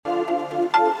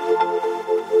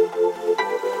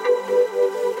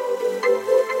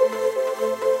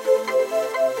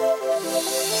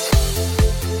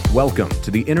Welcome to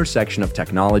the intersection of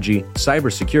technology,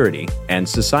 cybersecurity, and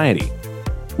society.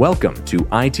 Welcome to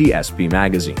ITSP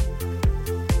Magazine.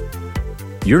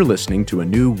 You're listening to a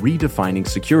new Redefining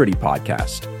Security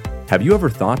podcast. Have you ever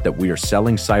thought that we are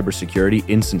selling cybersecurity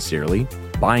insincerely,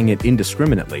 buying it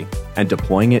indiscriminately, and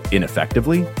deploying it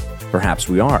ineffectively? Perhaps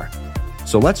we are.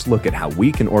 So let's look at how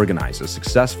we can organize a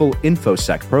successful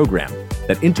InfoSec program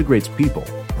that integrates people,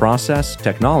 process,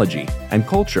 technology, and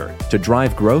culture to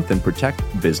drive growth and protect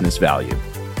business value.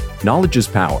 Knowledge is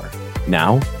power,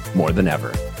 now more than ever.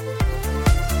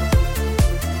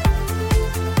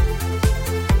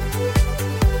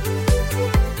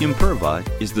 Imperva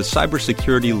is the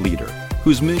cybersecurity leader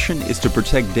whose mission is to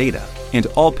protect data and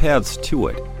all paths to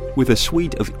it with a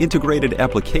suite of integrated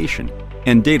application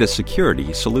and data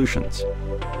security solutions.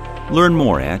 Learn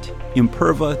more at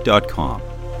imperva.com.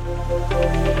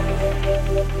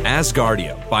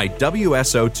 Asgardio by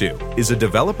WSO2 is a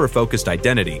developer-focused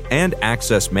identity and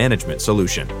access management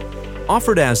solution.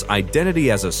 Offered as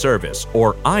Identity as a Service,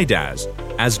 or IDaaS,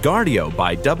 Asgardio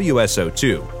by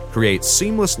WSO2 creates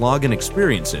seamless login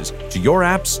experiences to your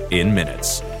apps in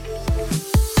minutes.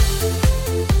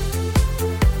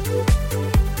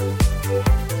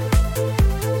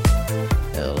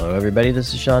 Hello, everybody.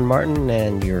 This is Sean Martin,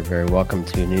 and you're very welcome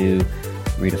to a new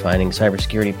Redefining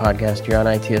Cybersecurity podcast here on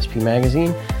ITSP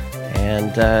Magazine.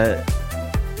 And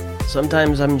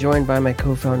sometimes I'm joined by my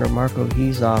co-founder, Marco.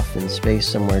 He's off in space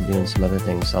somewhere doing some other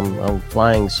things. I'm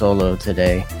flying solo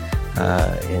today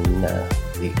in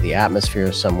the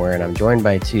atmosphere somewhere, and I'm joined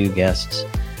by two guests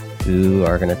who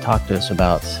are going to talk to us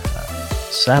about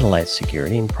satellite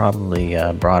security and probably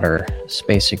broader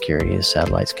space security as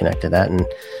satellites connect to that. And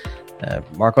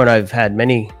Marco and I have had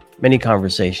many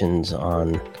conversations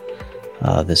on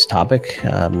this topic,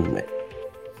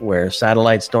 where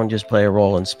satellites don't just play a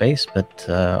role in space, but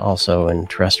also in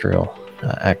terrestrial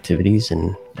activities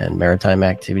and maritime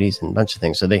activities and a bunch of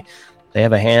things. So they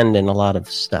have a hand in a lot of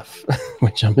stuff,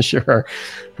 which I'm sure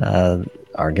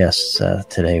our guests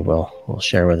today will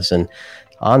share with us. And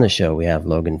on the show, we have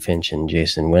Logan Finch and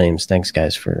Jason Williams. Thanks,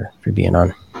 guys, for being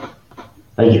on.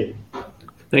 Thank you.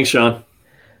 Thanks, Sean.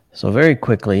 So very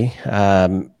quickly,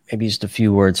 maybe just a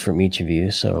few words from each of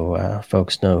you so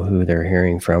folks know who they're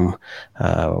hearing from,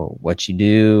 what you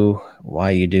do, why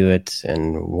you do it,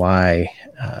 and why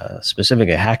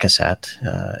specifically Hackasat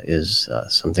is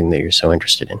something that you're so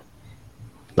interested in.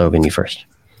 Logan, you first.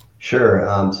 Sure.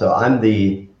 So I'm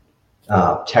the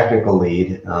technical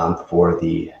lead for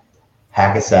the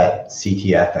Hackasat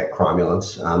CTF at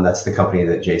Cromulence. That's the company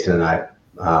that Jason and I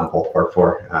both work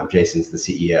for. Jason's the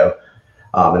CEO.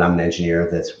 And I'm an engineer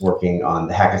that's working on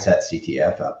the Hackasat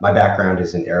CTF. My background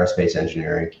is in aerospace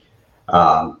engineering.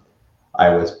 I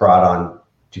was brought on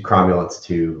to Cromulence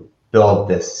to build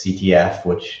this CTF,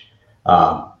 which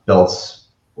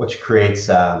creates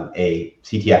a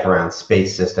CTF around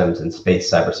space systems and space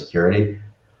cybersecurity.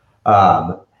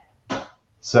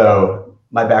 So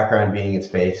my background being in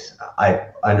space, I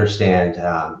understand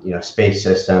space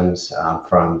systems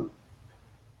from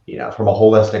a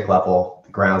holistic level.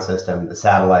 Ground system, the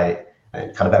satellite,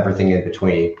 and kind of everything in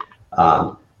between.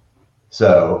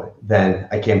 So then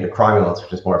I came to Cromulence,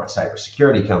 which is more of a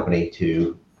cybersecurity company,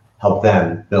 to help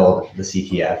them build the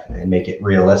CTF and make it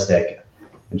realistic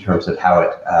in terms of how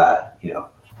it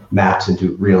maps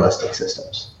into realistic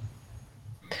systems.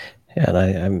 Yeah, and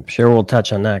I'm sure we'll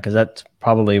touch on that because that's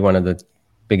probably one of the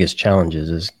biggest challenges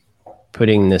is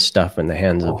putting this stuff in the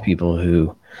hands of people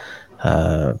who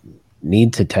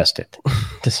need to test it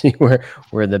to see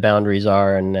where the boundaries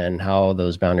are and how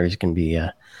those boundaries can be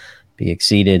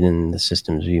exceeded and the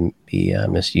systems be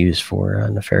misused for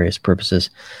nefarious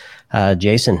purposes.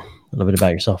 Jason, a little bit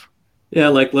about yourself. Yeah,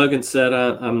 like Logan said,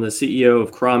 I'm the CEO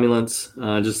of Cromulence.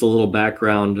 Just a little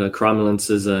background,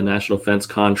 Cromulence is a national defense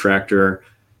contractor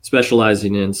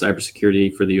specializing in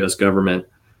cybersecurity for the U.S. government.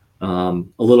 A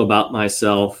little about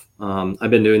myself.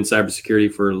 I've been doing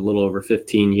cybersecurity for a little over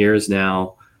 15 years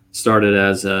now. Started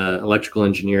as an electrical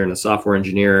engineer and a software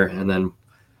engineer, and then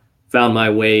found my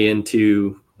way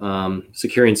into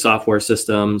securing software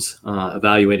systems,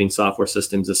 evaluating software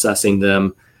systems, assessing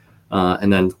them,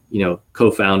 and then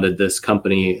co-founded this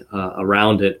company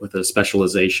around it with a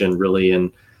specialization really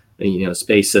in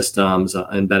space systems,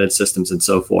 embedded systems, and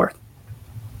so forth.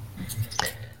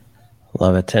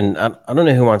 Love it. And I don't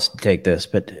know who wants to take this,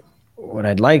 but what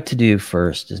I'd like to do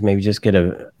first is maybe just get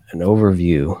an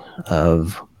overview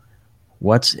of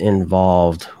what's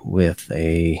involved with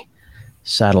a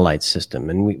satellite system.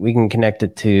 And we can connect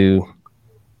it to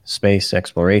space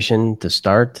exploration to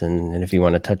start. And if you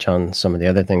want to touch on some of the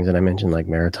other things that I mentioned, like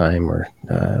maritime or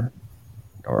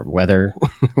or weather,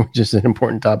 which is an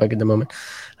important topic at the moment,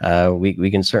 we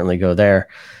can certainly go there.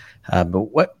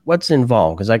 But what's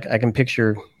involved? Because I can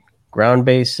picture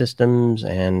ground-based systems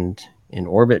and in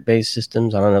orbit-based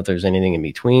systems. I don't know if there's anything in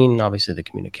between. Obviously, the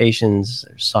communications,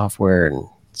 there's software and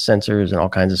sensors and all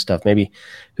kinds of stuff. Maybe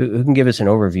who can give us an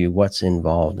overview what's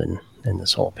involved in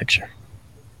this whole picture?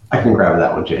 I can grab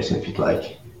that one, Jason, if you'd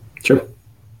like. Sure.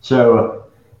 So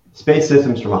space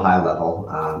systems from a high level.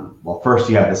 Well, first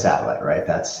you have the satellite, right?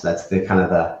 That's the kind of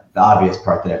the obvious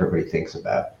part that everybody thinks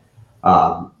about.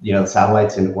 The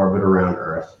satellite's in orbit around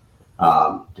Earth.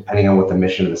 Depending on what the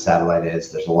mission of the satellite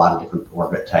is, there's a lot of different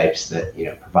orbit types that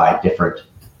provide different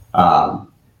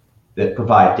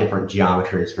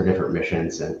geometries for different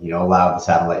missions, and allow the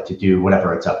satellite to do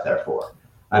whatever it's up there for.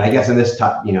 And I guess in this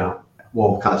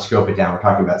we'll kind of scope it down. We're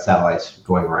talking about satellites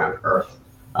going around Earth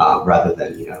rather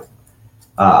than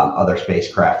other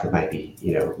spacecraft that might be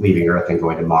leaving Earth and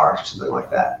going to Mars or something like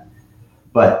that.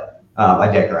 But I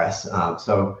digress.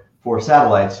 So for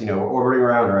satellites, we're orbiting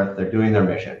around Earth. They're doing their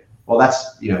mission. Well,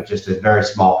 that's just a very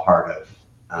small part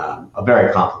of a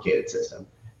very complicated system.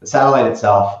 The satellite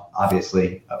itself,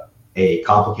 obviously, a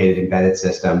complicated embedded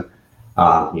system.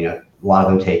 A lot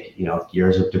of them take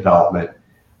years of development.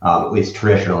 At least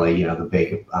traditionally, the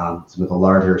big some of the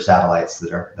larger satellites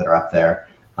that are up there,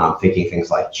 thinking things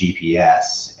like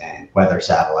GPS and weather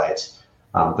satellites.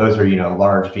 Those are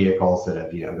large vehicles that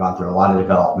have gone through a lot of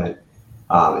development.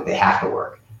 They have to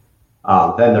work.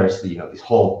 Then there's these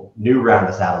whole new round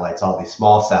of satellites, all these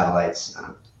small satellites,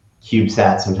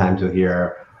 CubeSats sometimes you'll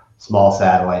hear, small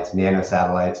satellites, nano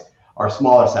satellites, are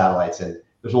smaller satellites, and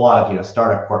there's a lot of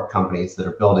startup companies that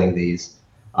are building these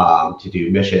to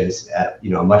do missions at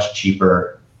much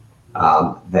cheaper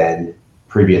than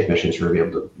previous missions were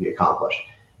able to be accomplished.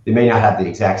 They may not have the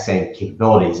exact same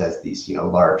capabilities as these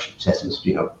large systems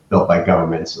built by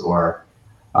governments or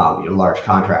large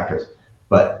contractors,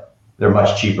 but they're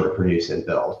much cheaper to produce and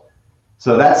build.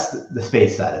 So that's the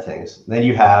space side of things. Then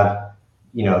you have,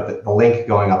 the link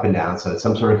going up and down. So it's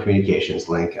some sort of communications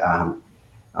link.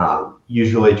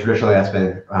 Traditionally that's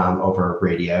been over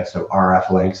radio, so RF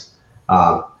links.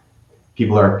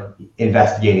 People are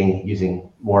investigating using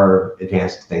more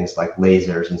advanced things like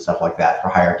lasers and stuff like that for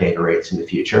higher data rates in the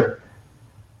future.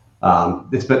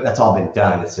 That's all been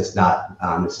done. It's just not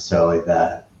necessarily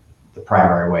the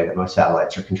primary way that most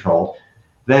satellites are controlled.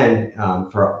 Then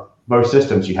for most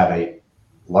systems, you have a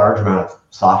large amount of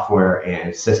software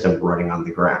and system running on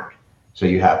the ground. So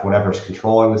you have whatever's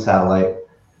controlling the satellite.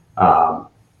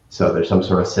 So there's some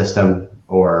sort of system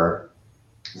or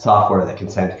software that can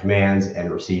send commands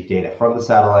and receive data from the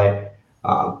satellite,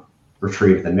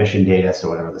 retrieve the mission data. So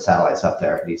whenever the satellite's up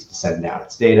there, it needs to send down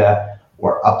its data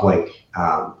or uplink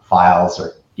files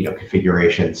or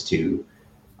configurations to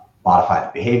modify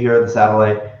the behavior of the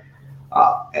satellite.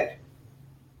 And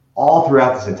all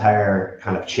throughout this entire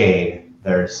kind of chain,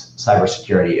 there's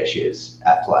cybersecurity issues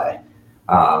at play.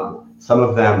 Some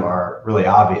of them are really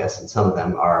obvious, and some of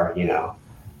them are,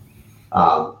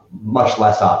 much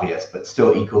less obvious, but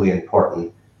still equally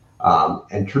important.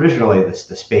 And traditionally, the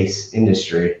space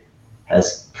industry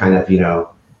has kind of,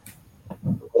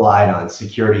 relied on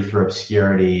security through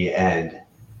obscurity and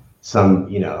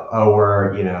some,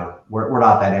 we're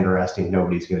not that interesting.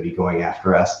 Nobody's going to be going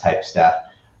after us type stuff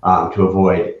to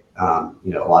avoid, a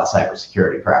lot of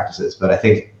cybersecurity practices. But I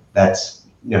think that's,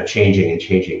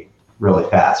 changing really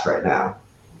fast right now.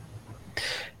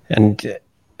 And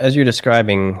as you're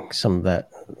describing some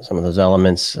of those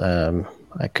elements,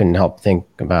 I couldn't help think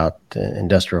about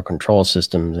industrial control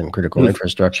systems and critical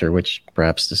infrastructure, which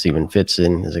perhaps this even fits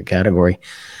in as a category.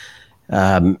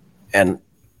 And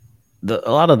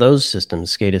a lot of those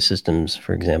systems, SCADA systems,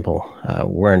 for example,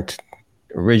 weren't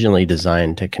originally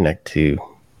designed to connect to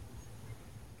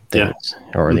things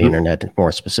or the internet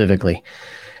more specifically.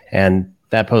 And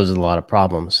that poses a lot of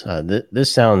problems.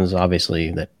 This sounds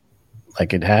obviously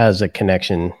like it has a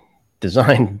connection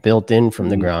design built in from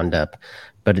the ground up,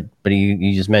 but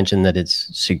you just mentioned that it's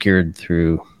security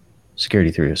through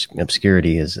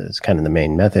obscurity is kind of the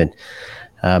main method.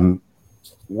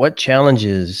 What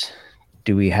challenges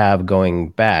do we have going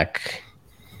back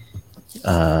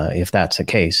if that's the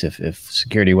case? If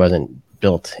security wasn't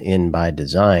built in by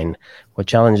design, what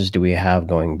challenges do we have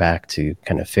going back to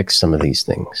kind of fix some of these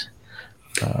things?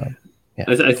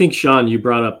 I think, Sean, you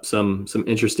brought up some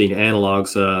interesting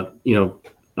analogs.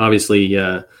 Obviously,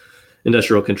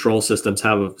 industrial control systems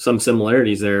have some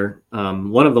similarities there.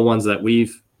 One of the ones that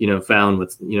we've found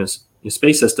with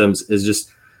space systems is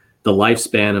just the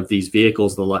lifespan of these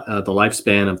vehicles, the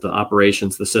lifespan of the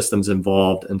operations, the systems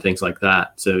involved, and things like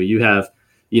that. So you have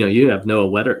you have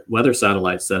NOAA weather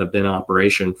satellites that have been in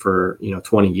operation for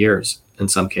 20 years in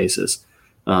some cases.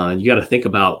 You got to think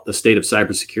about the state of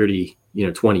cybersecurity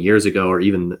 20 years ago, or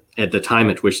even at the time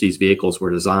at which these vehicles were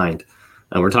designed.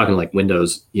 We're talking like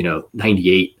Windows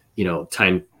 98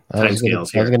 time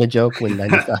scales here. I was going to joke when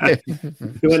 95.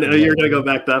 You're going to go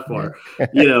back that far,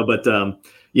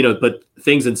 but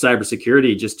things in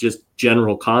cybersecurity, just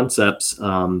general concepts,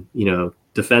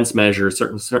 defense measures,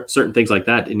 certain things like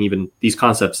that, and even these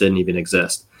concepts didn't even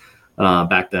exist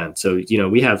back then. So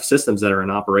we have systems that are in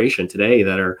operation today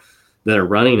that are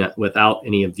running without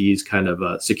any of these kind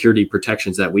of security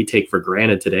protections that we take for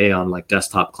granted today on like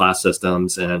desktop class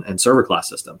systems and server class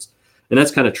systems. And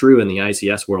that's kind of true in the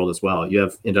ICS world as well. You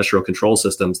have industrial control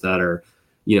systems that are,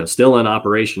 still in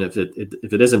operation. If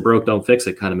it isn't broke, don't fix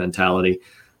it kind of mentality.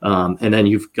 And then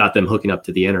you've got them hooking up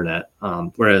to the internet.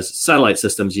 Whereas satellite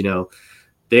systems,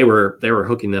 they were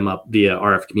hooking them up via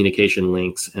RF communication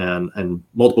links and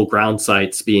multiple ground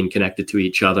sites being connected to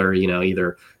each other,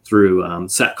 either through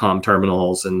SATCOM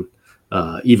terminals and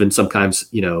even sometimes,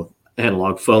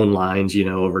 analog phone lines,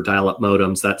 over dial-up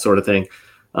modems, that sort of thing.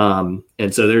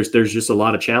 And so there's just a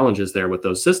lot of challenges there with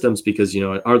those systems because,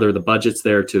 are there the budgets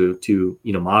there to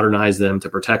modernize them, to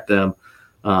protect them?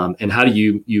 And how do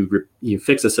you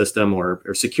fix a system or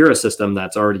secure a system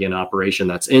that's already in operation,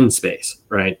 that's in space,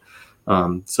 right?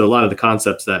 So a lot of the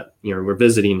concepts that we're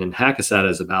visiting in Hackasat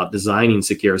is about designing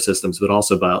secure systems, but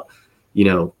also about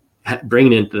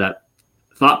bringing into that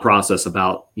thought process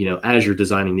about as you're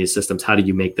designing these systems, how do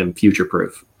you make them future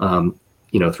proof?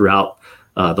 Throughout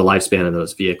the lifespan of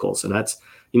those vehicles, and that's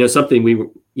something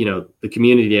the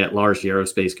community at large, the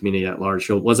aerospace community at large,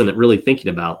 wasn't really thinking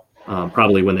about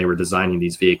probably when they were designing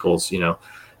these vehicles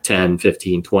 10,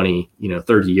 15, 20,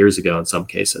 30 years ago in some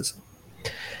cases.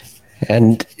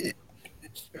 And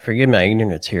forgive my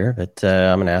ignorance here, but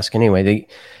I'm going to ask anyway.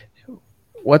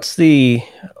 What's the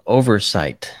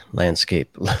oversight landscape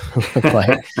look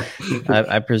like?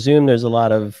 I presume there's a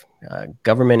lot of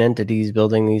government entities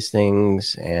building these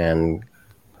things, and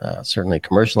certainly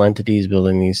commercial entities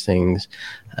building these things.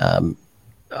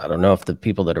 I don't know if the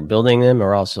people that are building them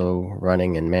are also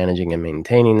running and managing and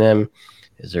maintaining them.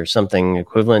 Is there something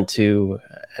equivalent to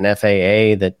an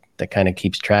FAA that kind of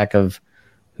keeps track of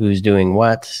who's doing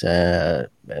what? And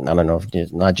I don't know if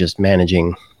it's not just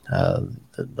managing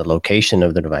the location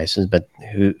of the devices, but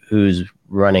who's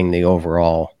running the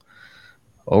overall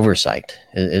oversight?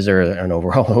 Is there an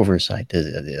overall oversight?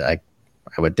 I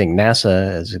would think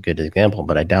NASA is a good example,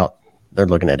 but I doubt they're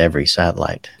looking at every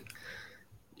satellite.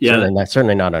 Yeah,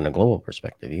 certainly not on a global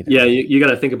perspective either. Yeah, you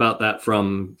got to think about that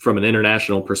from an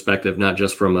international perspective, not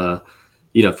just from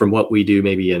from what we do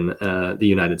maybe in the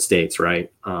United States,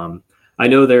 right? I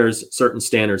know there's certain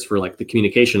standards for like the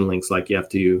communication links, like you have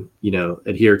to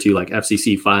adhere to like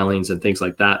FCC filings and things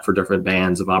like that for different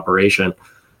bands of operation.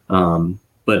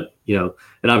 But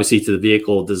and obviously to the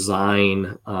vehicle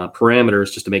design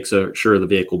parameters, just to make sure the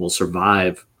vehicle will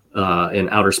survive in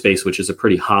outer space, which is a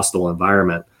pretty hostile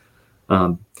environment.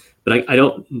 But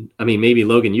maybe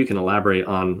Logan, you can elaborate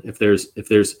on if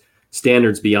there's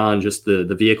standards beyond just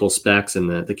the vehicle specs and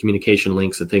the communication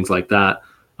links and things like that.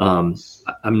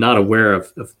 I'm not aware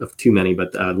of too many,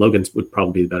 but Logan would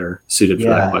probably be better suited for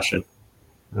that question.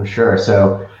 Oh, sure.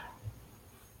 So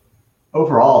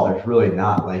overall, there's really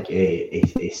not like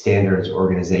a standards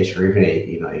organization or even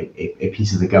a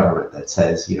piece of the government that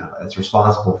says that's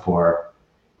responsible for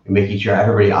making sure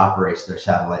everybody operates their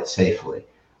satellites safely.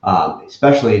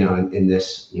 Especially in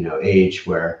this age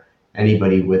where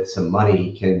anybody with some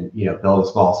money can build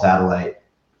a small satellite,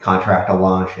 contract a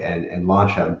launch, and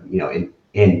launch them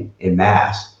in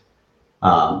mass.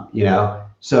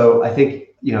 So I think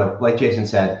like Jason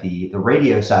said, the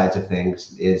radio sides of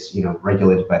things is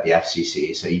regulated by the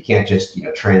FCC. So you can't just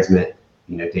transmit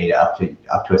data up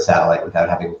to a satellite without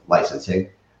having licensing.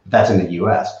 That's in the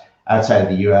U.S. Outside of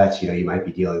the U.S., you might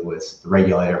be dealing with the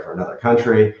regulator for another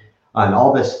country. And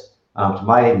all this, to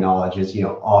my knowledge, is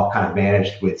all kind of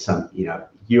managed with some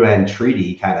UN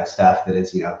treaty kind of stuff that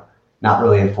is not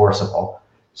really enforceable.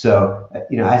 So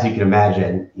as you can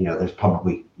imagine, there's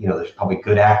probably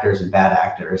good actors and bad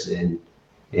actors in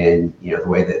the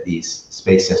way that these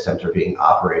space systems are being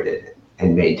operated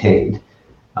and maintained.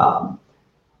 From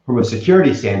a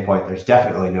security standpoint, there's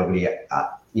definitely nobody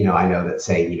I know that's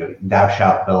saying thou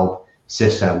shalt build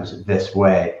systems this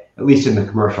way. At least in the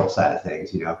commercial side of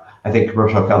things, I think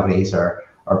commercial companies are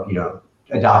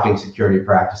adopting security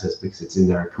practices because it's in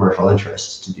their commercial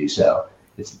interests to do so.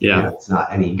 It's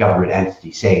not any government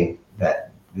entity saying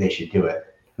that they should do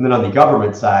it. And then on the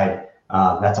government side,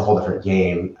 that's a whole different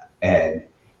game. And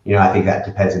I think that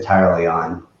depends entirely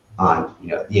on on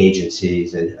the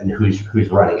agencies and who's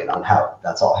running it, on how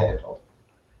that's all handled.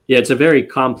 Yeah, it's a very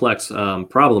complex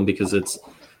problem because it's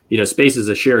space is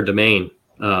a shared domain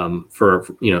for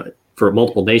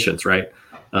multiple nations, right?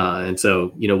 And so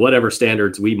whatever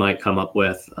standards we might come up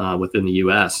with within the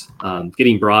U.S.,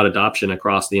 getting broad adoption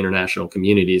across the international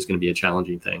community is going to be a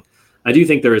challenging thing. I do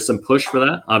think there is some push for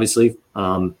that, obviously.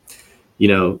 In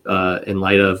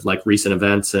light of like recent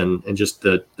events and just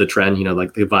the trend,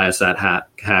 like the Viasat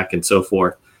hack and so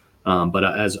forth. But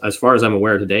as far as I'm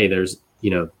aware today, there's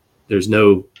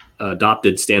no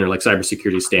adopted standard like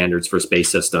cybersecurity standards for space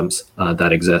systems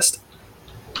that exist.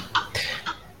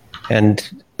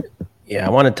 And I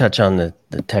want to touch on the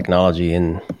technology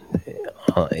in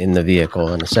the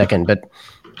vehicle in a second, but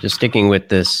just sticking with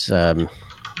this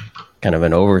kind of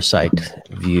an oversight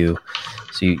view.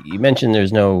 So you mentioned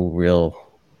there's no real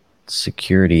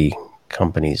security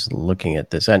companies looking at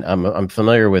this. And I'm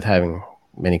familiar with having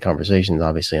many conversations,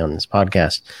 obviously, on this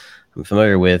podcast. I'm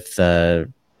familiar with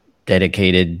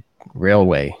dedicated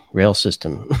rail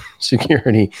system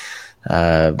security.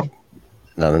 I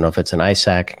don't know if it's an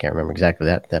ISAC. I can't remember exactly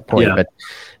that point. Yeah.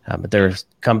 But there are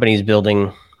companies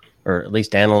building, or at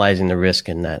least analyzing the risk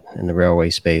in the railway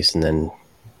space, and then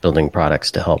building products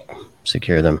to help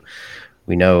secure them.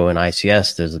 We know in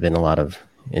ICS there's been a lot of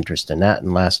interest in that in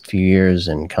the last few years,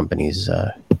 and companies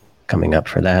coming up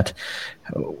for that.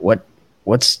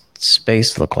 What's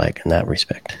space look like in that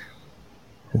respect?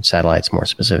 And satellites more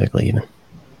specifically, even.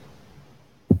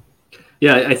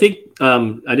 Yeah, I think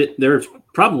there's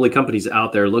probably companies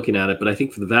out there looking at it, but I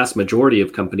think for the vast majority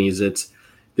of companies, it's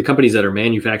the companies that are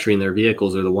manufacturing their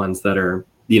vehicles are the ones that are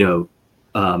doing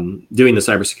the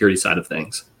cybersecurity side of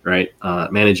things, right?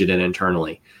 Managing it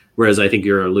internally. Whereas I think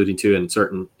you're alluding to in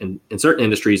certain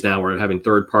industries now, we're having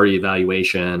third-party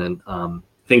evaluation and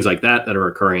things like that are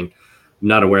occurring. I'm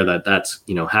not aware that that's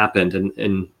happened,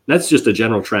 and that's just a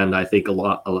general trend. I think in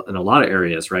a lot of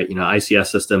areas, right? ICS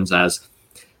systems, as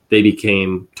they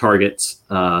became targets,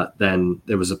 then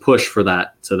there was a push for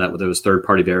that, so that there was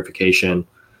third-party verification.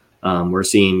 We're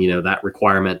seeing that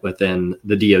requirement within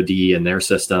the DoD and their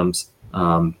systems.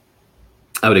 I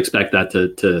would expect that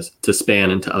to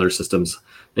span into other systems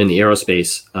in the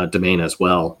aerospace domain as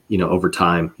well, over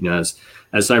time, as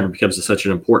cyber becomes such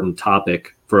an important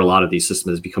topic for a lot of these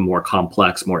systems, become more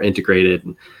complex, more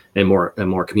integrated, and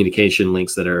more communication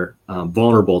links that are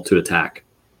vulnerable to attack.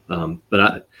 But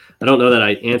I don't know that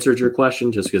I answered your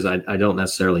question, just because I don't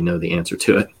necessarily know the answer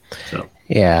to it. So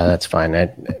yeah, that's fine.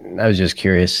 I was just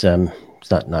curious. It's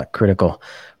not critical.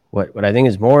 What I think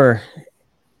is more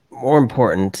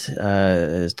important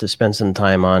is to spend some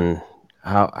time on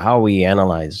how we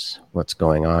analyze what's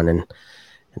going on. And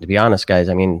to be honest, guys,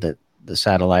 I mean, the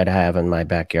satellite I have in my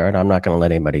backyard, I'm not going to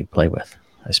let anybody play with.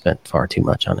 I spent far too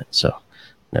much on it. So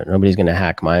nobody's going to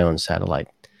hack my own satellite.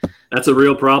 That's a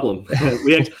real problem.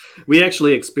 We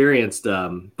actually experienced,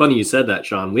 funny you said that,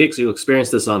 Sean, we actually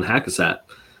experienced this on Hackasat.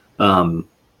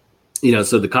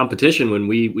 So the competition, when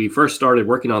we first started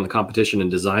working on the competition and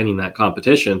designing that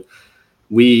competition,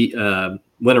 we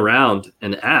went around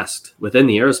and asked within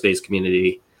the aerospace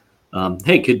community,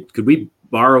 hey, could we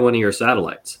borrow one of your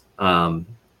satellites? And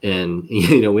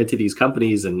went to these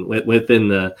companies and within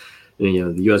the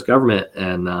U.S. government,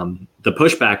 and the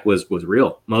pushback was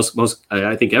real. Most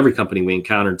I think every company we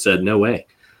encountered said, no way,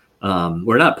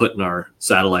 we're not putting our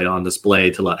satellite on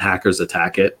display to let hackers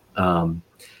attack it.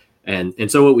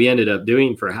 And so what we ended up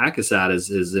doing for Hackasat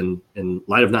is in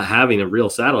light of not having a real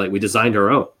satellite, we designed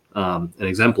our own. An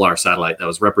exemplar satellite that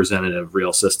was representative of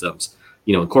real systems,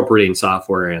 incorporating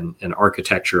software and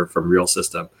architecture from real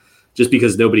system, just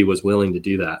because nobody was willing to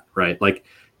do that, right? Like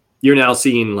you're now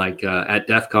seeing at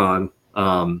DEF CON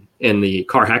in the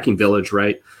car hacking village,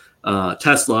 right?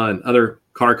 Tesla and other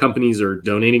car companies are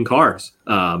donating cars,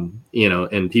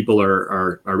 and people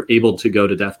are able to go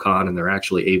to DEF CON and they're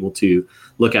actually able to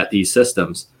look at these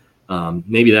systems.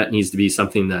 Maybe that needs to be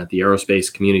something that the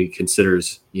aerospace community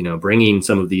considers, bringing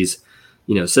some of these,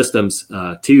 systems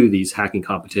to these hacking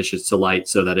competitions to light,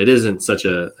 so that it isn't such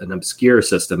an obscure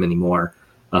system anymore.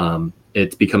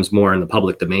 It becomes more in the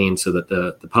public domain, so that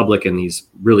the public and these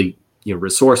really,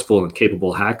 resourceful and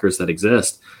capable hackers that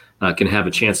exist can have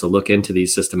a chance to look into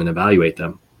these systems and evaluate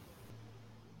them.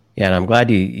 Yeah, and I'm glad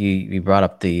you brought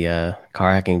up the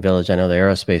car hacking village. I know the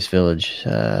aerospace village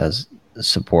has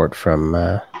support from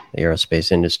the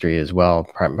aerospace industry as well.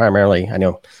 Primarily, I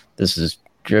know this is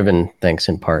driven thanks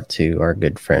in part to our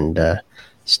good friend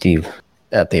Steve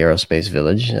at the Aerospace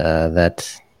Village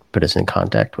that put us in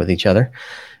contact with each other.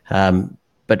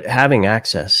 But having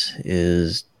access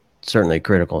is certainly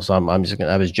critical. So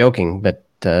I was joking, but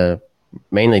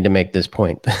mainly to make this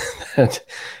point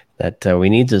that we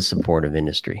need the support of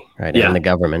industry, right? Yeah. And the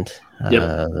government,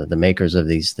 the makers of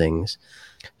these things.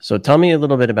 So tell me a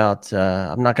little bit about,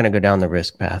 I'm not going to go down the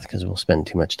risk path because we'll spend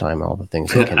too much time on all the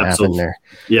things that can happen there.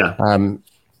 Yeah.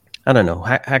 I don't know.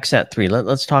 Hacksat 3,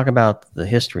 let's talk about the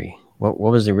history. What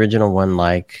was the original one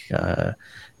like?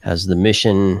 Has the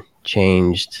mission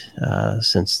changed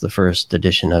since the first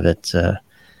edition of it?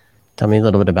 Tell me a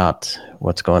little bit about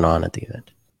what's going on at the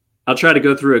event. I'll try to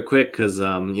go through it quick because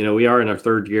we are in our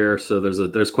third year, so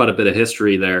there's quite a bit of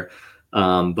history there.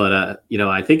 But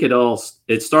I think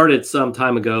it started some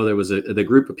time ago. There was the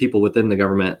group of people within the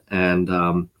government,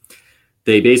 and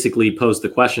they basically posed the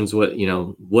questions: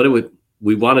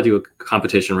 we want to do a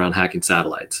competition around hacking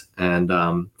satellites, and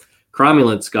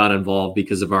Cromulence got involved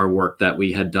because of our work that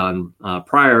we had done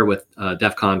prior with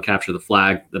DEF CON Capture the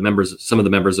Flag. Some of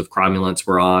the members of Cromulence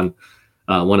were on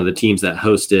one of the teams that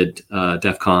hosted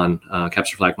DEF CON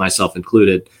Capture the Flag, myself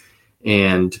included.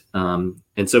 And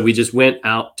so we just went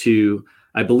out to,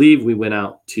 I believe we went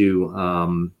out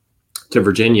to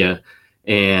Virginia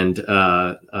and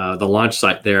the launch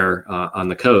site there on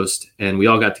the coast. And we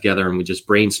all got together and we just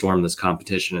brainstormed this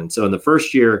competition. And so in the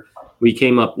first year, we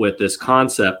came up with this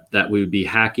concept that we would be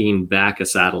hacking back a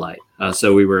satellite.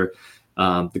 So we were,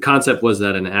 the concept was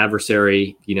that an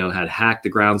adversary, had hacked the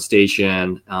ground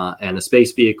station and a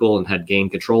space vehicle and had gained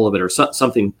control of it, or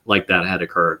something like that had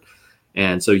occurred.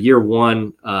 And so year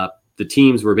one, the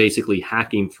teams were basically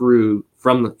hacking through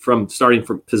from starting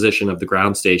from position of the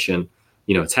ground station,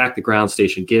 attack the ground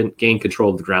station, gain control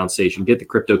of the ground station, get the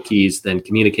crypto keys, then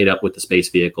communicate up with the space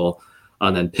vehicle,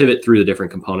 and then pivot through the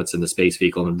different components in the space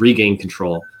vehicle and regain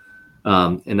control.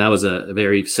 And that was a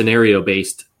very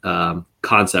scenario-based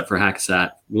concept for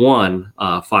Hackasat 1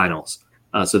 finals.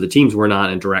 So the teams were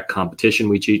not in direct competition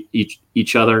with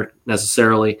each other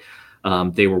necessarily.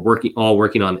 They were all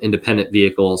working on independent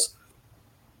vehicles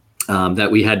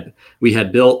that we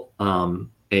had built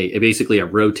basically a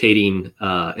rotating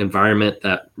environment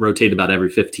that rotated about every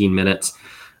 15 minutes.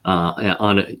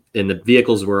 And the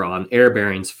vehicles were on air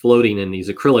bearings floating in these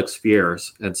acrylic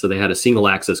spheres. And so they had a single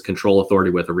axis control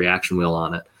authority with a reaction wheel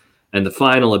on it. And the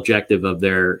final objective of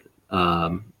their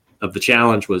of the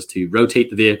challenge was to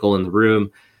rotate the vehicle in the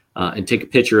room and take a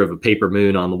picture of a paper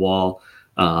moon on the wall,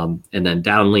 and then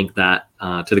downlink that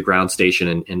to the ground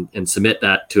station and submit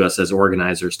that to us as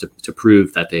organizers to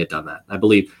prove that they had done that. I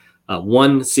believe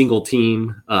one single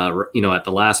team, at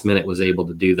the last minute was able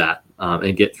to do that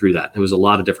and get through that. There was a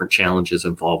lot of different challenges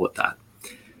involved with that.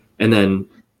 And then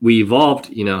we evolved,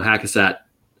 Hackasat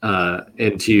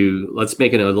into, let's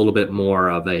make it a little bit more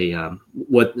of a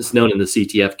what is known in the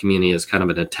CTF community as kind of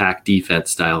an attack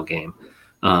defense style game.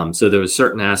 So there was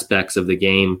certain aspects of the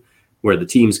game where the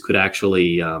teams could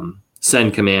actually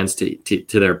send commands to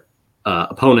their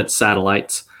opponent's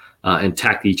satellites and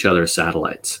attack each other's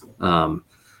satellites.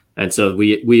 And so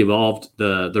we evolved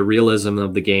the realism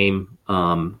of the game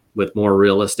with more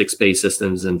realistic space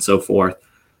systems and so forth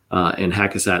in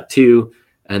Hackasat 2.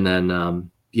 And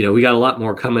then, we got a lot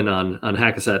more coming on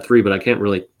Hackasat 3, but I can't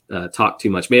really talk too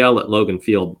much. Maybe I'll let Logan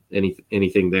field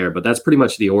anything there, but that's pretty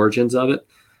much the origins of it.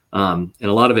 And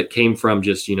a lot of it came from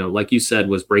just, like you said,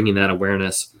 was bringing that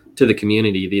awareness to the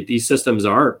community. These systems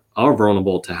are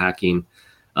vulnerable to hacking,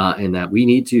 and that we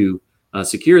need to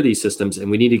secure these systems,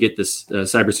 and we need to get this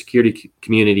cybersecurity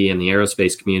community and the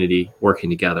aerospace community working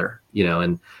together.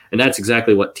 And that's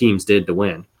exactly what teams did to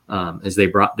win, as they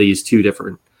brought these two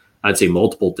different, I'd say,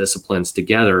 multiple disciplines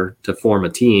together to form a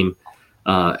team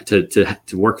to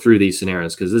work through these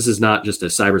scenarios. Because this is not just a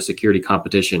cybersecurity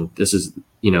competition. This is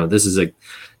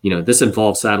this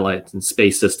involves satellites and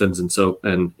space systems and so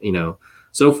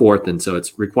forth. And so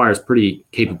it requires pretty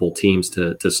capable teams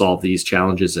to solve these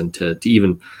challenges and to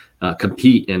even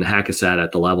compete in Hackasat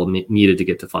at the level needed to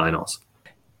get to finals.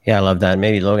 Yeah, I love that.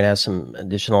 Maybe Logan has some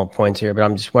additional points here, but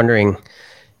I'm just wondering,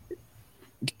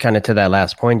 kind of to that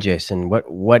last point, Jason,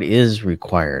 what is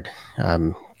required?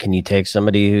 Can you take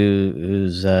somebody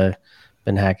who's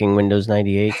been hacking Windows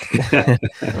 98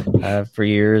 for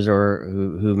years, or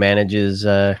who manages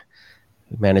an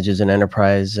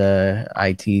enterprise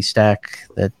IT stack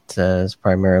that is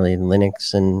primarily in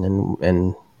Linux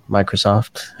and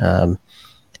Microsoft?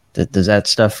 Does that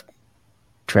stuff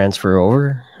transfer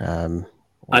over?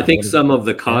 I think some of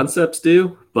the concepts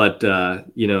do, but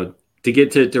to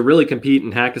get to really compete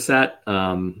in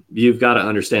Hackasat, you've got to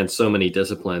understand so many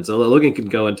disciplines. So Logan can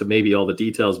go into maybe all the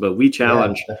details, but we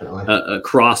challenge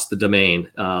across the domain.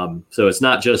 So it's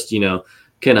not just,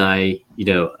 can I,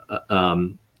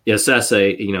 assess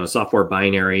a, software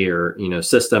binary or,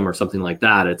 system or something like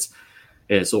that.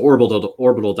 It's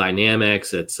orbital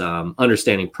dynamics. It's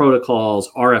understanding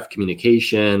protocols, RF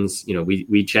communications.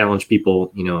 We challenge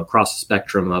people, across the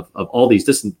spectrum of all these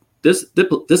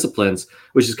disciplines,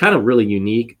 which is kind of really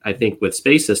unique, I think, with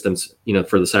space systems,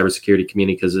 for the cybersecurity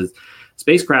community, because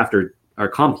spacecraft are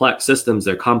complex systems.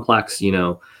 They're complex, they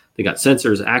got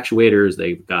sensors, actuators,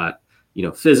 they've got,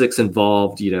 physics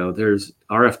involved, there's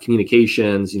RF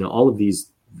communications, all of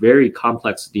these very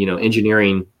complex,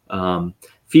 engineering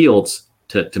fields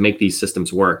to make these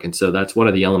systems work. And so that's one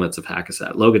of the elements of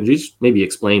Hackasat. Logan, just maybe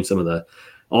explain some of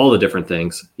all the different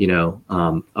things,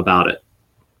 about it.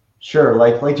 Sure.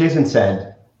 Like Jason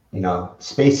said,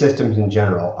 space systems in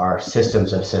general are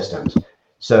systems of systems.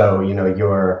 So,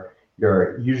 your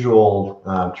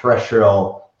usual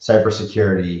terrestrial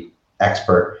cybersecurity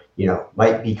expert,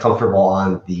 might be comfortable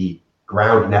on the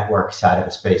ground network side of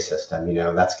a space system.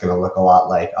 That's going to look a lot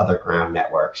like other ground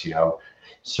networks,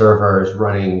 servers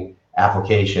running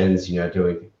applications,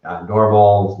 doing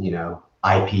normal,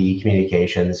 IP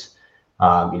communications,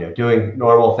 doing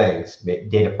normal things,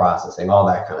 data processing, all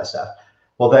that kind of stuff.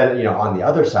 Well, then, on the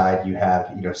other side, you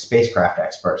have, spacecraft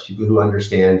experts, people who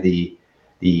understand the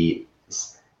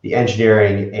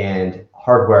engineering and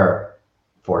hardware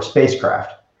for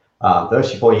spacecraft.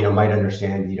 Those people, might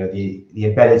understand, the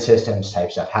embedded systems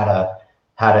type stuff,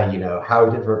 how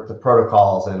different the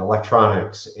protocols and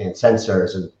electronics and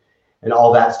sensors and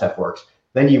all that stuff works.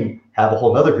 Then you have a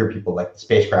whole other group of people like the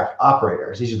spacecraft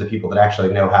operators. These are the people that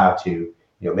actually know how to,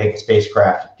 make a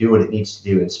spacecraft do what it needs to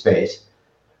do in space.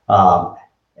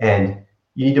 And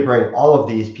you need to bring all of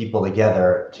these people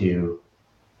together to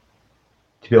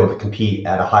be able to compete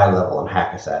at a high level in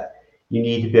Hackasat. You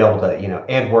need to be able to,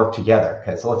 and work together.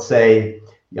 Because let's say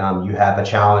you have a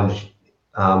challenge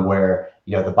where,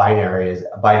 the binary is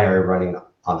a binary running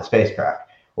on the spacecraft.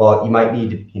 Well, you might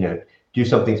need to, do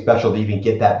something special to even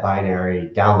get that binary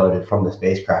downloaded from the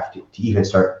spacecraft to even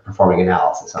start performing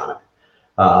analysis on it.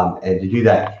 And to do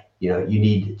that, you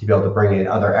need to be able to bring in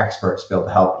other experts to be able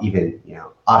to help even,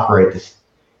 operate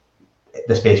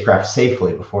the spacecraft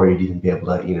safely before you'd even be able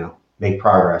to, make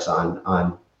progress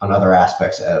on other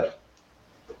aspects of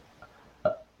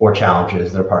or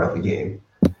challenges that are part of the game.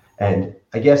 And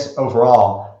I guess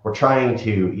overall, we're trying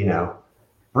to,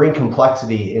 bring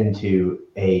complexity into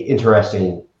a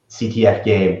interesting CTF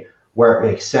game where it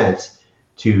makes sense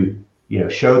to,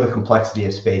 show the complexity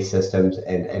of space systems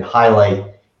and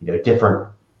highlight, different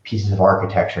pieces of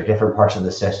architecture, different parts of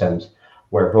the systems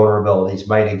where vulnerabilities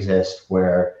might exist,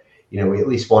 where, we at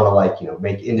least want to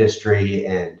make industry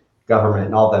and government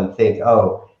and all them think,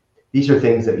 oh, these are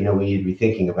things that, we need to be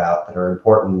thinking about that are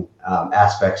important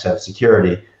aspects of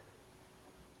security.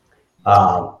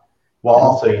 While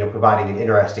also, providing an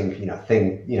interesting,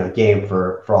 game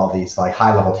for all these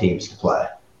high level teams to play.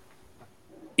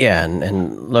 Yeah,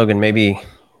 and Logan, maybe,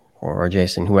 or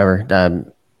Jason, whoever,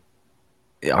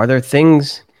 are there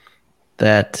things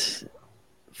that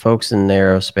folks in the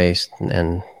aerospace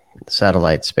and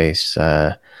satellite space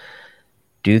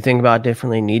do think about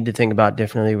differently, need to think about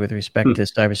differently with respect to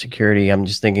cybersecurity? I'm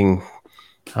just thinking,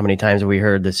 how many times have we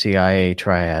heard the CIA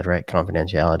triad, right?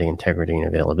 Confidentiality, integrity, and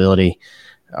availability.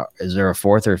 Is there a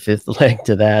fourth or fifth leg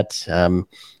to that?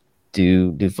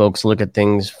 Do folks look at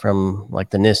things from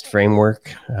the NIST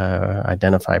framework,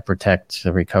 identify, protect,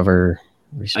 recover,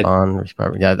 respond,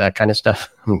 that kind of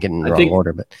stuff? I'm getting the wrong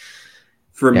order, but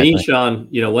for me, Sean,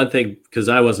 one thing, because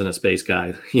I wasn't a space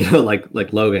guy,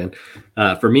 like Logan,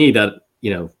 for me, that,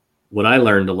 what I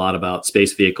learned a lot about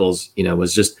space vehicles,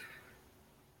 was just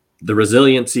the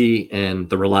resiliency and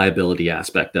the reliability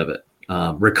aspect of it.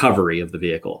 Recovery of the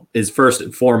vehicle is first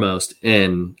and foremost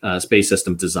in space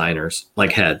system designers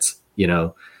like heads,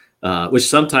 which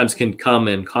sometimes can come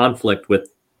in conflict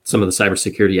with some of the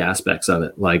cybersecurity aspects of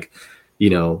it. Like,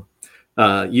 you've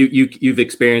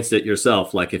experienced it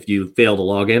yourself. Like if you fail to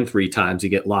log in 3 times, you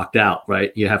get locked out,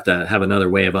 right? You have to have another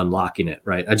way of unlocking it,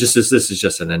 right? This is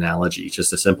just an analogy,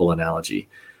 just a simple analogy.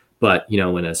 But,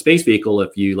 in a space vehicle,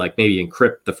 if you maybe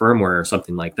encrypt the firmware or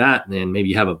something like that, and then maybe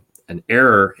you have an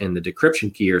error in the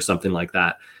decryption key or something like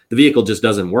that, the vehicle just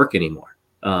doesn't work anymore.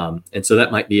 And so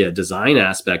that might be a design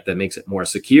aspect that makes it more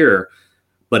secure,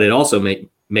 but it also make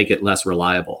it less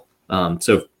reliable.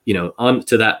 So, on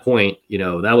to that point,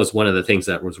 that was one of the things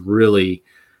that was really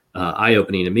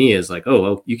eye-opening to me is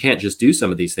you can't just do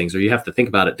some of these things, or you have to think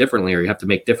about it differently, or you have to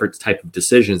make different type of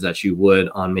decisions that you would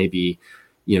on maybe,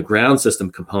 ground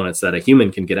system components that a human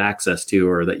can get access to,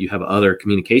 or that you have other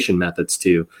communication methods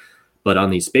to. But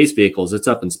on these space vehicles, it's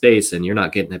up in space and you're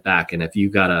not getting it back. And if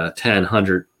you've got a $10,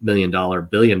 $100 million, $1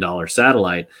 billion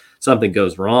satellite, something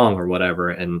goes wrong or whatever,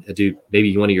 and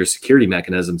maybe one of your security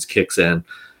mechanisms kicks in,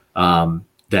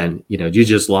 then, you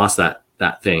just lost that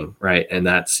thing, right? And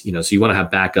that's, so you want to have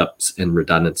backups and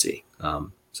redundancy.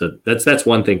 So that's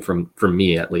one thing from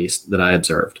me, at least, that I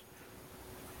observed.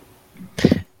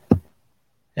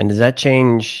 And does that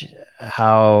change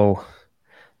how?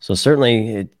 So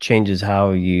certainly it changes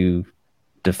how you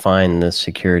define the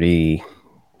security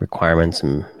requirements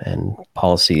and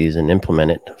policies and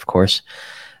implement it, of course.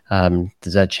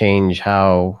 Does that change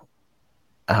how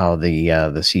the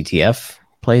CTF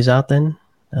plays out then?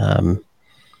 I don't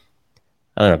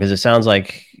know, because it sounds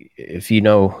like if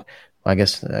I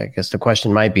guess the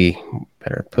question might be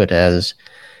better put as,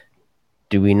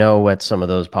 do we know what some of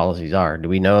those policies are? Do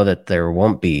we know that there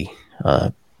won't be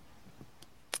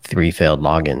 3 failed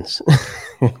logins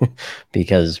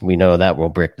because we know that will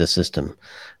brick the system?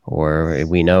 Or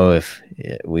we know if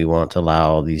we won't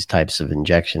allow these types of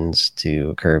injections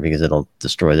to occur because it'll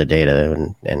destroy the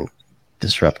data and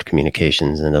disrupt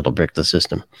communications and it'll brick the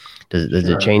system. Does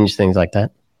it change things like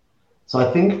that? So I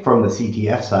think from the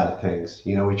CTF side of things,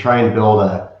 we try and build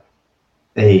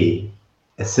a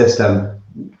system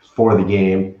for the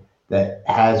game that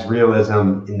has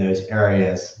realism in those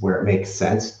areas where it makes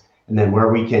sense. And then where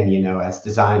we can, as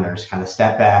designers, kind of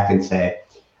step back and say,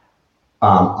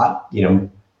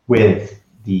 with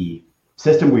the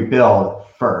system we build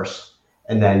first,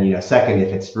 and then, second,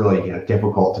 if it's really,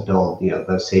 difficult to build,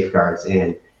 those safeguards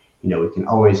in, we can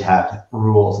always have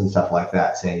rules and stuff like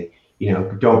that saying,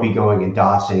 don't be going and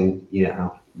DOSing,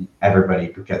 everybody,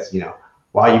 because,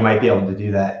 while you might be able to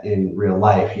do that in real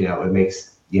life, it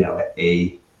makes,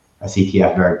 a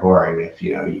CTF very boring if,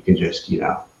 you can just,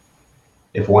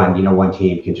 if one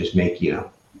team can just make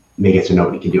it so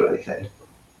nobody can do anything.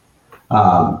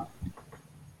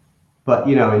 But,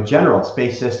 in general,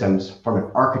 space systems from an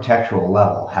architectural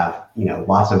level have,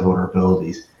 lots of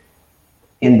vulnerabilities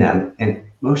in them. And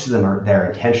most of them are there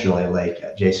intentionally,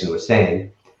 like Jason was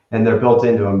saying, and they're built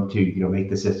into them to, make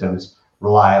the systems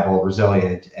reliable,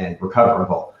 resilient, and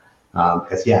recoverable.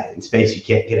 Because, in space, you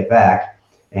can't get it back.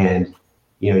 And,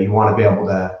 you want to be able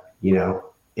to,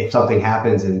 if something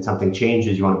happens and something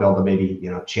changes, you want to be able to maybe,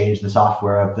 change the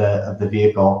software of the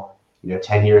vehicle,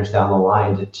 10 years down the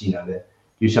line to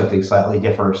do something slightly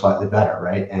different or slightly better,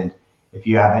 right? And if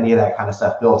you have any of that kind of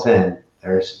stuff built in,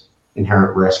 there's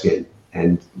inherent risk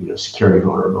and security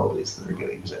vulnerabilities that are going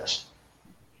to exist.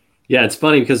 Yeah, it's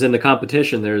funny because in the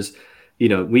competition, there's,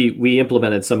 we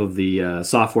implemented some of the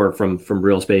software from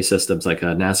real space systems, like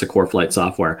NASA core flight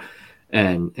software,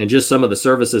 and just some of the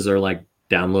services are like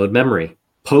download memory,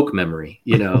 poke memory,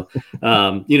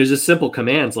 just simple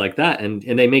commands like that, and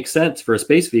they make sense for a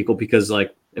space vehicle because,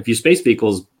 like, if your space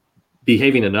vehicle's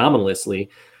behaving anomalously,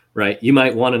 right, you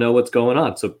might want to know what's going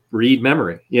on. So read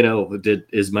memory.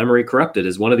 Is memory corrupted?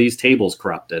 Is one of these tables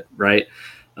corrupted? Right.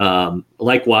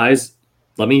 Likewise,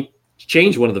 let me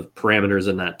change one of the parameters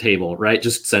in that table. Right.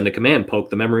 Just send a command,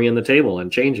 poke the memory in the table,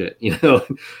 and change it.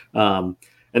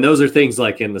 And those are things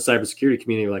like in the cybersecurity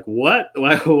community, like what?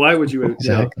 Why would you,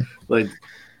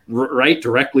 write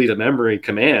directly to memory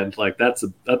command? Like that's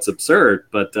absurd.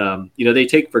 But they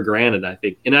take for granted, I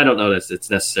think, and I don't know that it's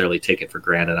necessarily taken for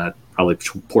granted. Probably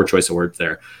poor choice of words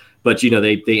there, but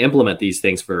they implement these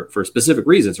things for specific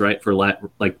reasons, right? For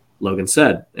like Logan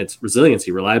said, it's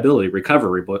resiliency, reliability,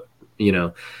 recovery, but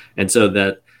and so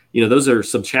that those are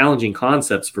some challenging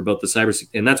concepts for both the cyber,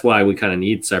 and that's why we kind of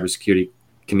need cybersecurity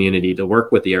community to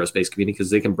work with the aerospace community, because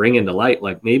they can bring into light,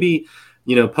 like maybe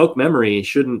poke memory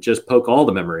shouldn't just poke all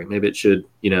the memory. Maybe it should,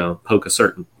 poke a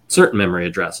certain memory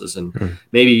addresses, and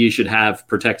maybe you should have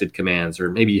protected commands, or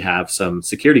maybe you have some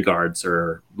security guards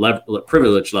or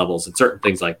privilege levels and certain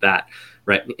things like that,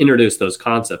 right? Introduce those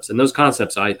concepts, and those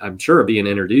concepts I'm sure are being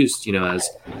introduced, as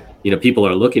people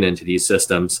are looking into these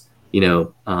systems,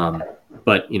 but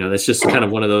that's just kind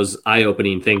of one of those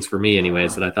eye-opening things for me,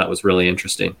 anyways, that I thought was really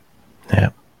interesting.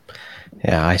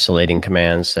 Yeah, isolating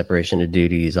commands, separation of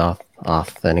duties,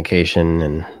 authentication,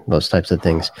 and those types of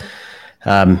things.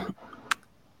 So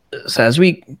as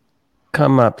we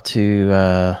come up to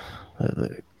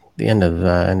the end of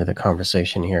the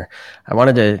conversation here, I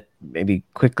wanted to maybe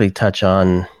quickly touch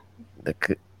on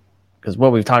because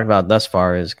what we've talked about thus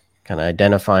far is kind of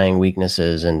identifying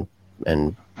weaknesses and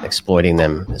exploiting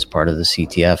them as part of the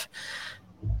CTF.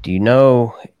 Do you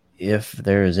know if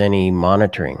there is any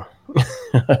monitoring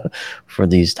for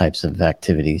these types of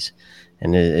activities,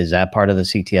 and is that part of the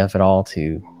CTF at all?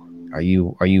 Are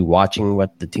you watching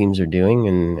what the teams are doing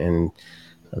and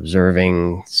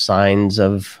observing signs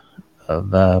of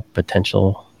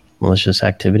potential malicious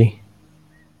activity?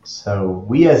 So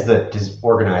we, as the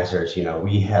organizers,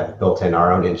 we have built in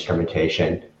our own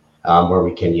instrumentation where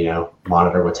we can,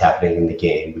 monitor what's happening in the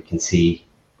game. We can see,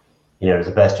 to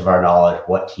the best of our knowledge,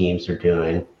 what teams are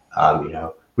doing.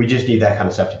 We just need that kind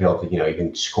of stuff to be able to, you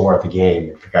can score the game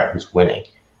and figure out who's winning.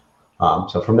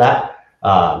 So from that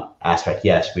aspect,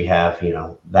 yes, we have,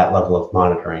 that level of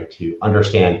monitoring to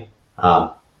understand,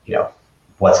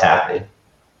 what's happening,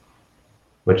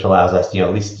 which allows us,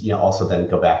 at least, also then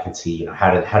go back and see,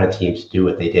 how did teams do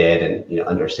what they did and,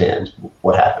 understand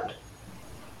what happened.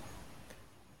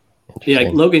 Yeah,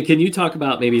 Logan, can you talk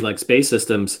about maybe like space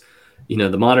systems,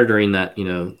 the monitoring that,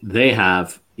 they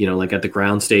have, like at the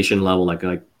ground station level, like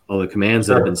all the commands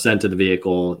that have been sent to the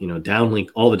vehicle, downlink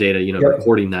all the data,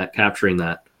 recording that, capturing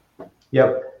that.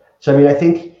 Yep. So, I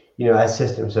think, as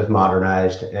systems have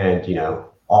modernized and,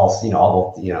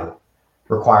 all the,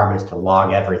 requirements to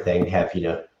log everything have,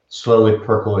 slowly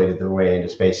percolated their way into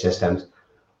space systems.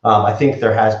 I think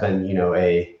there has been,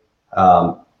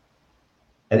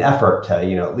 an effort to,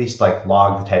 at least like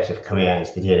log the types of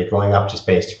commands, the data going up to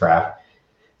spacecraft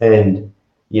and,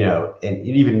 and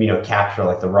even, capture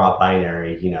like the raw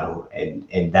binary,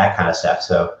 and that kind of stuff.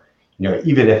 So,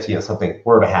 even if, something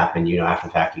were to happen, after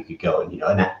the fact, you could go and,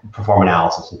 perform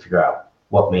analysis and figure out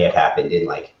what may have happened in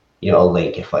like, a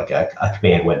link if like a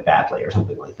command went badly or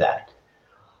something like that.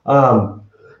 But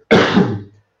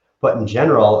in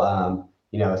general,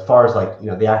 as far as like,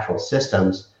 the actual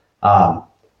systems,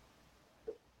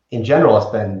 in general, it's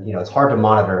been, it's hard to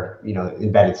monitor,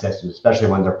 embedded systems, especially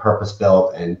when they're purpose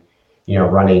built and,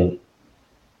 running,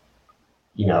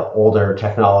 older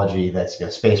technology that's,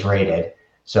 space rated.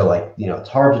 So like, it's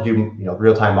hard to do,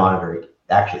 real-time monitoring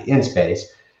actually in space.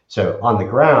 So on the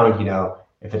ground,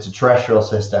 if it's a terrestrial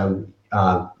system,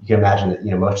 you can imagine that,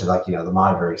 most of like, the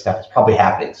monitoring stuff is probably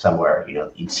happening somewhere,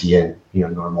 you'd see in,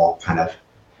 normal kind of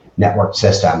network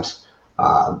systems.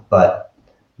 But,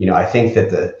 I think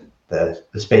that the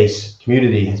space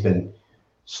community has been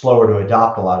slower to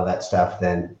adopt a lot of that stuff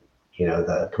than,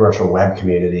 the commercial web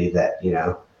community that,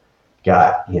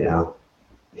 got,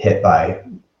 hit by,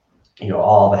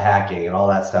 all the hacking and all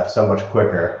that stuff so much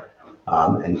quicker,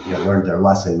 and, learned their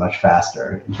lesson much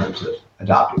faster in terms of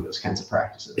adopting those kinds of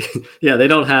practices. Yeah, they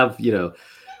don't have,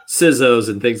 CISOs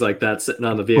and things like that sitting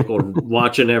on the vehicle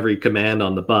watching every command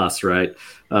on the bus, right?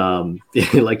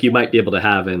 Like you might be able to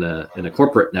have in a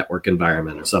corporate network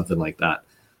environment or something like that.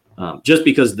 Just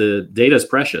because the data is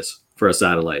precious for a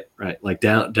satellite, right? Like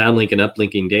downlink and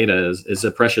uplinking data is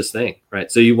a precious thing,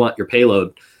 right? So you want your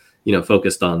payload,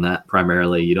 focused on that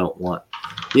primarily. You don't want,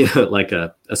 like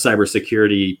a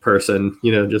cybersecurity person,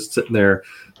 just sitting there,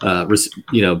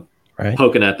 right,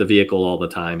 poking at the vehicle all the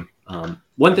time.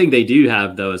 One thing they do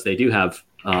have though is they do have,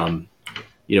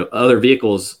 other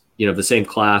vehicles, the same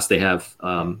class. They have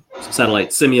satellite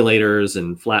simulators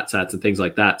and flat sats and things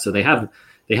like that. So they have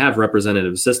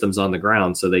representative systems on the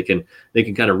ground, so they can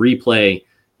kind of replay,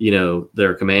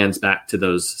 their commands back to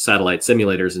those satellite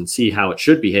simulators and see how it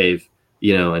should behave,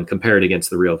 and compare it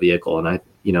against the real vehicle. And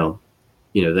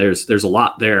there's a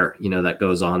lot there, that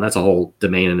goes on. That's a whole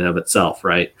domain in and of itself,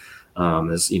 right?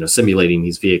 Is simulating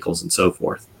these vehicles and so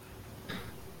forth.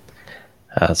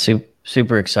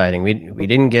 Super exciting. We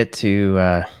didn't get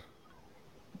to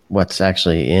what's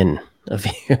actually in a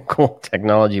vehicle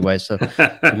technology wise, so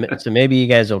maybe you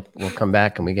guys will come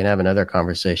back and we can have another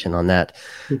conversation on that.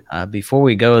 Before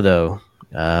we go though,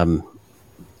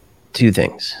 two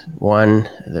things. One,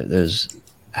 there's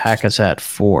Hackasat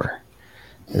 4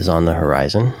 is on the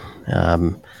horizon. I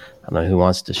don't know who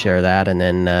wants to share that, and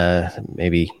then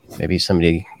maybe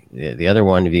somebody, the other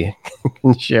one, if you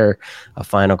can share a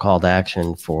final call to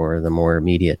action for the more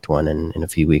immediate one in a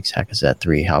few weeks, Hackasat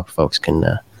 3, how folks can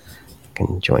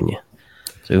join you.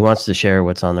 So who wants to share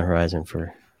what's on the horizon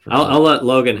for I'll let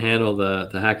Logan handle the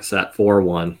Hackasat 4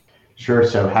 one. Sure.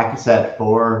 So Hackasat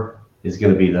 4 is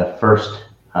going to be the first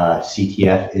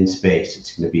CTF in space.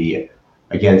 It's going to be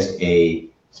against a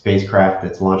spacecraft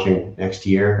that's launching next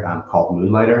year called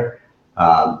Moonlighter.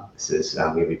 This is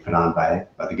going to be put on by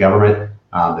the government.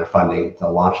 They're funding the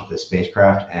launch of this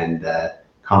spacecraft, and the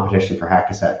competition for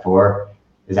Hackasat 4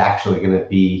 is actually going to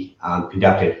be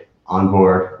conducted on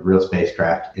board a real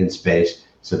spacecraft in space.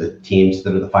 So the teams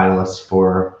that are the finalists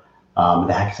for the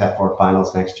Hackasat 4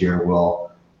 finals next year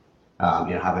will have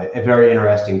a very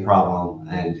interesting problem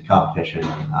and competition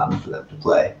for them to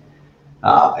play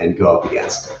and go up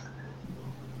against.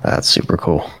 That's super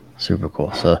cool. Super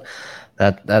cool. So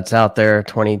that's out there,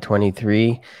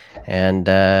 2023. And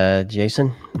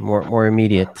Jason, more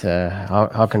immediate.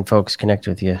 How can folks connect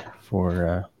with you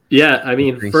for?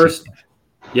 First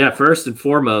and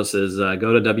foremost is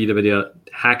go to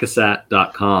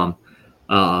www.hackasat.com.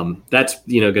 That's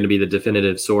going to be the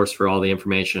definitive source for all the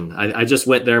information. I just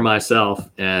went there myself,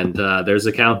 and there's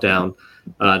a countdown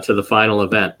to the final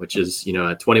event, which is,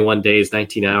 at 21 days,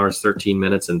 19 hours, 13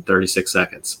 minutes, and 36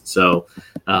 seconds. So,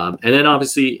 and then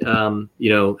obviously,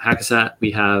 Hackasat, we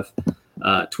have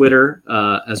Twitter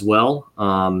as well.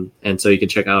 And so you can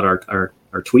check out our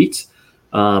tweets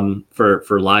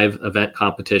for live event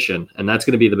competition. And that's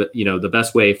going to be the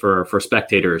best way for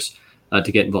spectators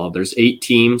to get involved. There's 8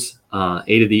 teams.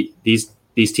 8 of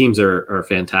these teams are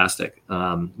fantastic.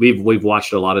 We've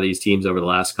watched a lot of these teams over the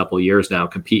last couple of years now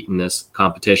compete in this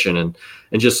competition and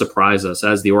just surprise us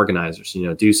as the organizers,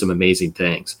 do some amazing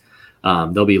things.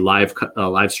 There'll be live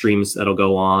streams that'll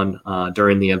go on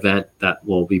during the event that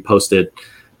will be posted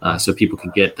so people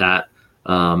can get that.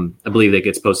 I believe that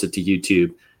gets posted to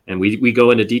YouTube. And we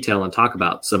go into detail and talk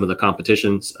about some of the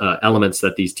competition's elements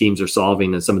that these teams are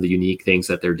solving and some of the unique things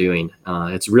that they're doing.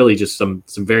 It's really just some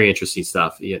very interesting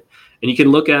stuff. And you can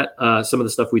look at some of the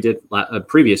stuff we did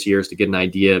previous years to get an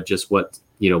idea of just what's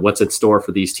in store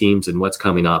for these teams and what's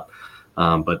coming up.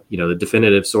 But the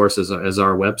definitive source is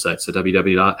our website, so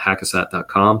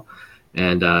www.hackasat.com,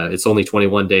 and it's only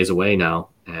 21 days away now,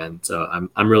 and so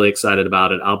I'm really excited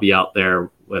about it. I'll be out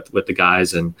there with the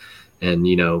guys, and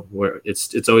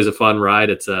it's always a fun ride.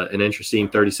 It's an interesting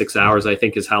 36 hours, I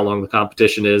think, is how long the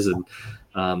competition is, and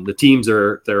the teams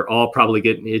they're all probably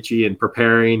getting itchy and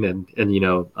preparing and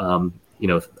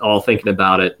all thinking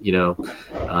about it,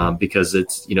 because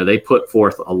it's, they put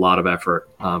forth a lot of effort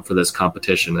for this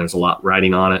competition. There's a lot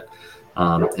riding on it.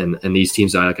 And these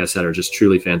teams, like I said, are just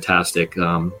truly fantastic.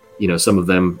 Some of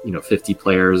them, 50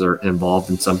 players are involved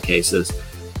in some cases,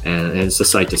 and it's a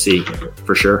sight to see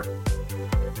for sure.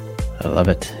 I love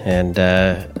it. And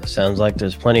sounds like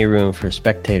there's plenty of room for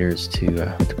spectators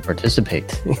to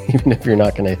participate, even if you're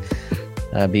not going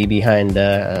to be behind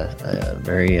a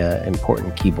very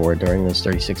important keyboard during those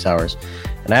 36 hours.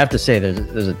 And I have to say,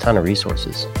 there's a ton of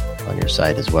resources on your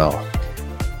site as well.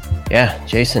 Yeah,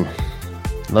 Jason,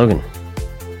 Logan,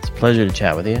 it's a pleasure to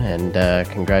chat with you, and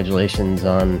congratulations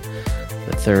on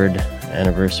the 3rd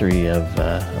anniversary of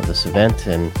this event,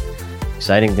 and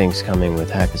exciting things coming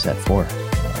with Hackasat 4.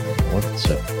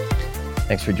 So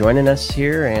thanks for joining us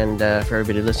here, and for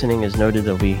everybody listening, as noted,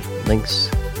 there'll be links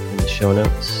in the show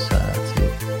notes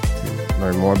to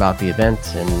learn more about the event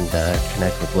and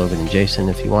connect with Logan and Jason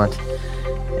if you want.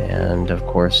 And of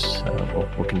course,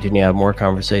 we'll continue to have more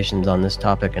conversations on this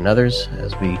topic and others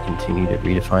as we continue to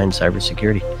redefine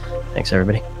cybersecurity. Thanks,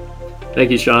 everybody.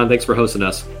 Thank you, Sean. Thanks for hosting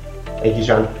us. Thank you,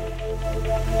 Sean.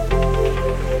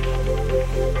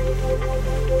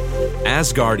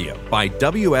 Asgardio by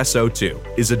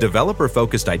WSO2 is a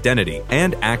developer-focused identity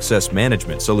and access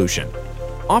management solution.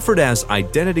 Offered as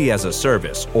Identity as a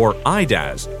Service, or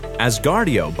IDaaS,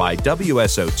 Asgardio by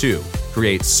WSO2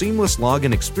 creates seamless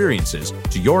login experiences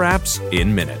to your apps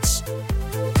in minutes.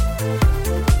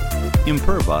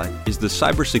 Imperva is the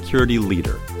cybersecurity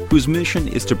leader whose mission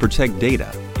is to protect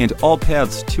data and all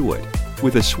paths to it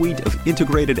with a suite of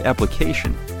integrated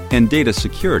application and data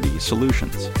security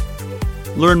solutions.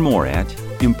 Learn more at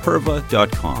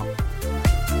imperva.com.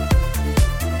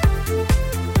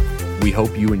 We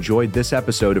hope you enjoyed this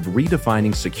episode of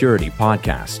Redefining Security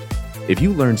podcast. If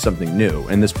you learned something new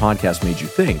and this podcast made you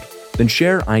think, then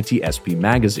share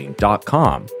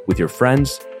itspmagazine.com with your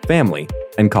friends, family,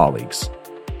 and colleagues.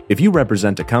 If you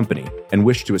represent a company and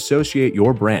wish to associate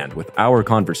your brand with our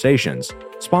conversations,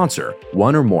 sponsor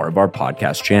one or more of our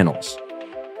podcast channels.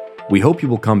 We hope you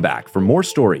will come back for more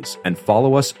stories and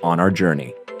follow us on our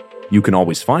journey. You can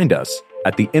always find us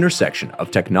at the intersection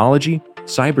of technology,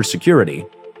 cybersecurity,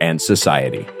 and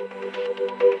society.